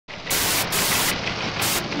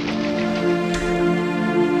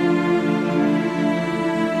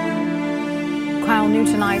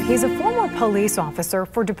tonight. He's a former police officer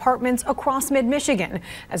for departments across mid-Michigan,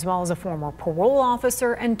 as well as a former parole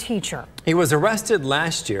officer and teacher. He was arrested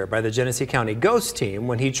last year by the Genesee County Ghost Team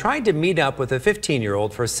when he tried to meet up with a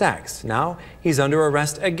 15-year-old for sex. Now he's under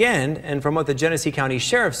arrest again, and from what the Genesee County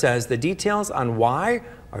Sheriff says, the details on why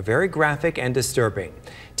are very graphic and disturbing.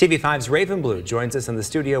 TV5's Raven Blue joins us in the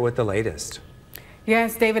studio with the latest.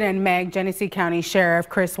 Yes, David and Meg, Genesee County Sheriff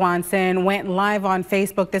Chris Swanson went live on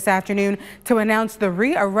Facebook this afternoon to announce the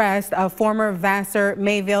rearrest of former Vassar,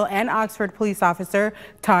 Mayville, and Oxford police officer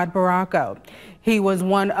Todd Barraco. He was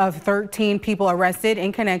one of 13 people arrested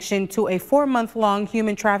in connection to a 4-month-long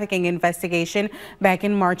human trafficking investigation back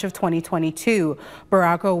in March of 2022.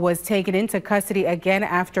 Barraco was taken into custody again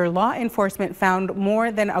after law enforcement found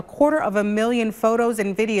more than 250,000 photos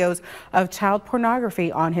and videos of child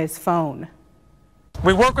pornography on his phone.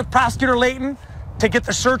 We work with Prosecutor Layton to get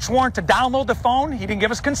the search warrant to download the phone. He didn't give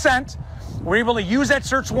us consent. We're able to use that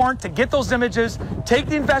search warrant to get those images, take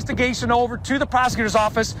the investigation over to the prosecutor's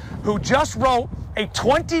office, who just wrote a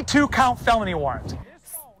 22-count felony warrant.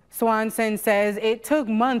 Swanson says it took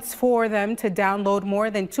months for them to download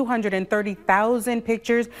more than 230,000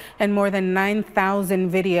 pictures and more than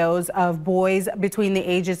 9,000 videos of boys between the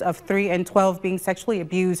ages of 3 and 12 being sexually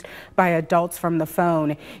abused by adults from the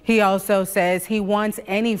phone. He also says he wants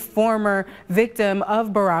any former victim of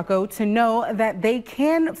Barraco to know that they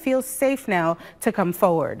can feel safe now to come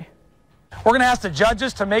forward. We're going to ask the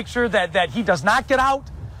judges to make sure that he does not get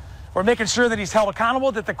out. We're making sure that he's held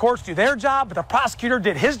accountable, that the courts do their job, but the prosecutor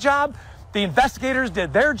did his job, the investigators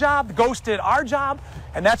did their job, the ghost did our job,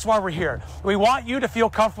 and that's why we're here. We want you to feel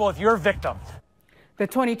comfortable if you're a victim. The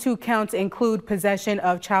 22 counts include possession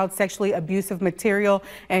of child sexually abusive material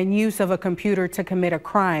and use of a computer to commit a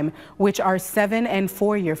crime, which are 7- and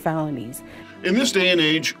 4-year felonies. In this day and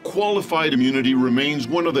age, qualified immunity remains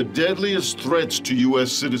one of the deadliest threats to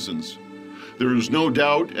U.S. citizens. There is no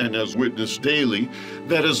doubt, and as witnessed daily,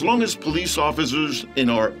 that as long as police officers in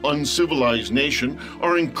our uncivilized nation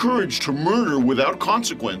are encouraged to murder without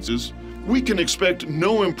consequences, we can expect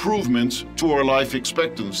no improvements to our life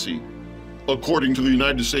expectancy. According to the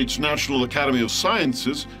United States National Academy of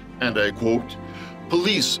Sciences, and I quote,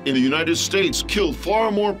 "Police in the United States kill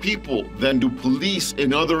far more people than do police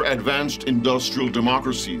in other advanced industrial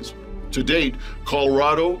democracies. To date,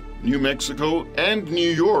 Colorado, New Mexico, and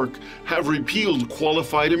New York have repealed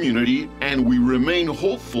qualified immunity, and we remain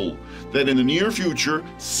hopeful that in the near future,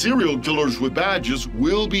 serial killers with badges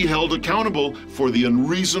will be held accountable for the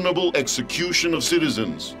unreasonable execution of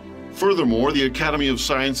citizens." Furthermore, the Academy of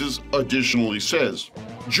Sciences additionally says,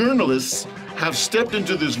 "Journalists have stepped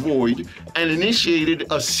into this void and initiated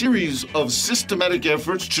a series of systematic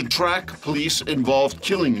efforts to track police-involved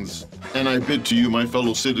killings. And I bid to you, my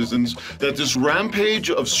fellow citizens, that this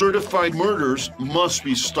rampage of certified murders must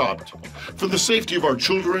be stopped for the safety of our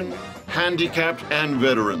children, handicapped, and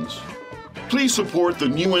veterans. Please support the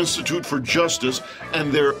New Institute for Justice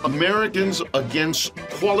and their Americans Against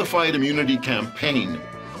Qualified Immunity campaign.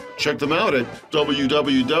 Check them out at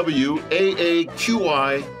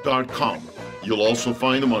www.aaqi.com. You'll also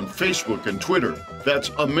find them on Facebook and Twitter.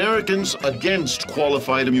 That's Americans Against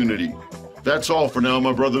Qualified Immunity. That's all for now,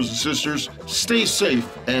 my brothers and sisters. Stay safe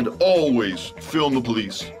and always film the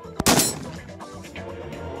police.